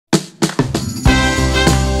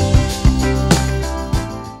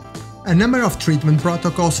A number of treatment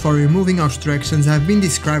protocols for removing obstructions have been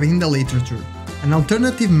described in the literature. An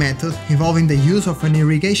alternative method involving the use of an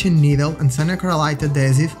irrigation needle and cyanoacrylate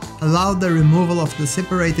adhesive allowed the removal of the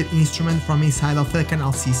separated instrument from inside of the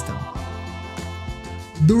canal system.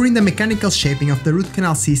 During the mechanical shaping of the root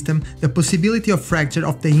canal system, the possibility of fracture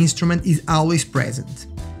of the instrument is always present.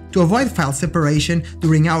 To avoid file separation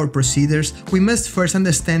during our procedures, we must first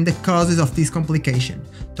understand the causes of this complication: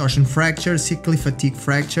 torsion fracture, cyclic fatigue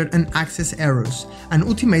fracture, and access errors, and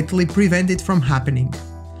ultimately prevent it from happening.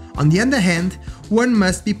 On the other hand, one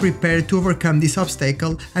must be prepared to overcome this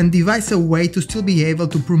obstacle and devise a way to still be able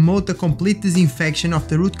to promote the complete disinfection of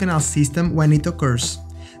the root canal system when it occurs.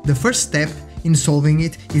 The first step in solving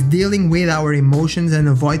it is dealing with our emotions and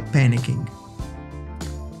avoid panicking.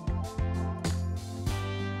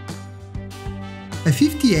 A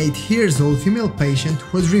 58-year-old female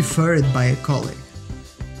patient was referred by a colleague.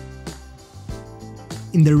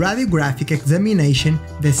 In the radiographic examination,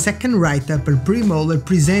 the second right upper premolar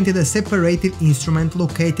presented a separated instrument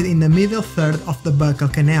located in the middle third of the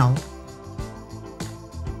buccal canal.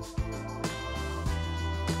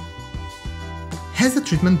 As a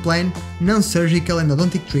treatment plan, non-surgical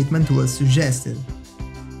endodontic treatment was suggested.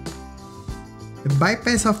 The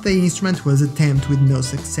bypass of the instrument was attempted with no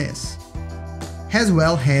success, as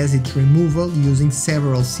well as its removal using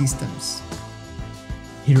several systems: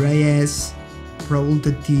 RAS,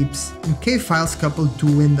 Pro-Ultra tips, and K-files coupled to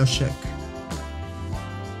EndoShock.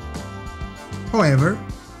 However,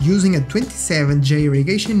 using a 27J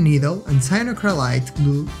irrigation needle and cyanoacrylate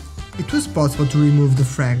glue, it was possible to remove the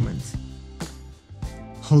fragment.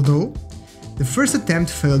 Although, the first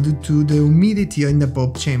attempt failed due to the humidity in the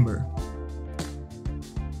pulp chamber.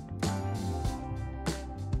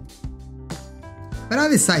 But I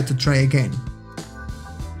decided to try again.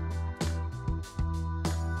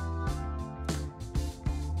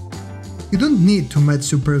 You don't need too much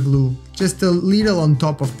super glue, just a little on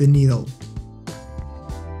top of the needle.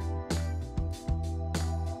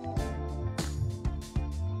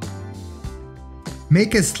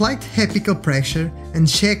 Make a slight apical pressure and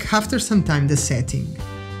check after some time the setting.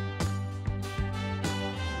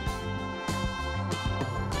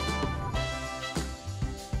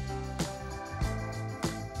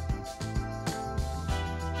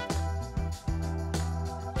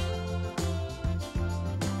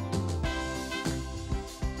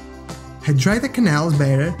 I dry the canals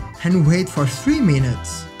better and wait for 3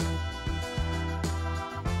 minutes.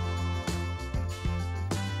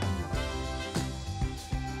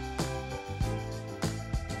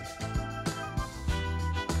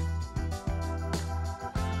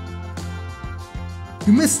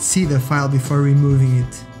 You must see the file before removing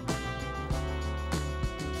it.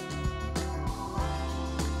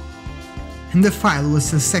 And the file was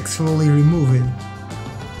successfully removed.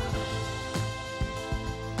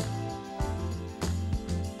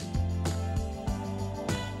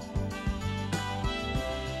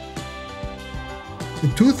 The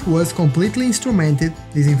tooth was completely instrumented,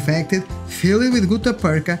 disinfected, filled with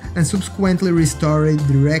gutta-percha and subsequently restored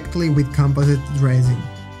directly with composite resin.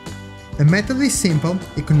 The method is simple,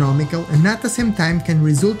 economical, and at the same time can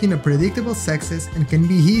result in a predictable success and can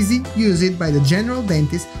be easy used by the general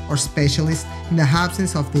dentist or specialist in the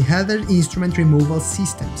absence of the other instrument removal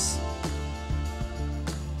systems.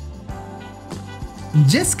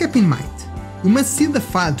 Just keep in mind, you must see the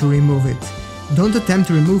file to remove it. Don't attempt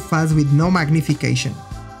to remove files with no magnification.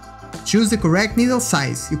 Choose the correct needle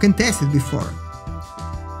size, you can test it before.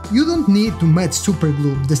 You don't need too much super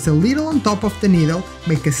glue, just a little on top of the needle,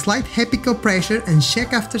 make a slight apical pressure and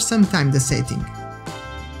check after some time the setting.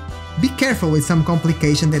 Be careful with some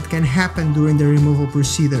complication that can happen during the removal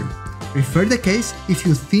procedure. Refer the case if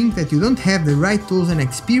you think that you don't have the right tools and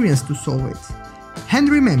experience to solve it. And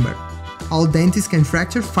remember, all dentists can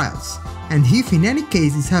fracture files, and if in any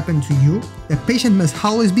case this happens to you, the patient must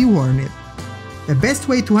always be warned. The best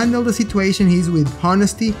way to handle the situation is with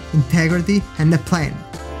honesty, integrity, and a plan.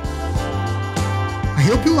 I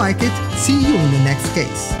hope you like it. See you in the next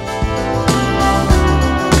case.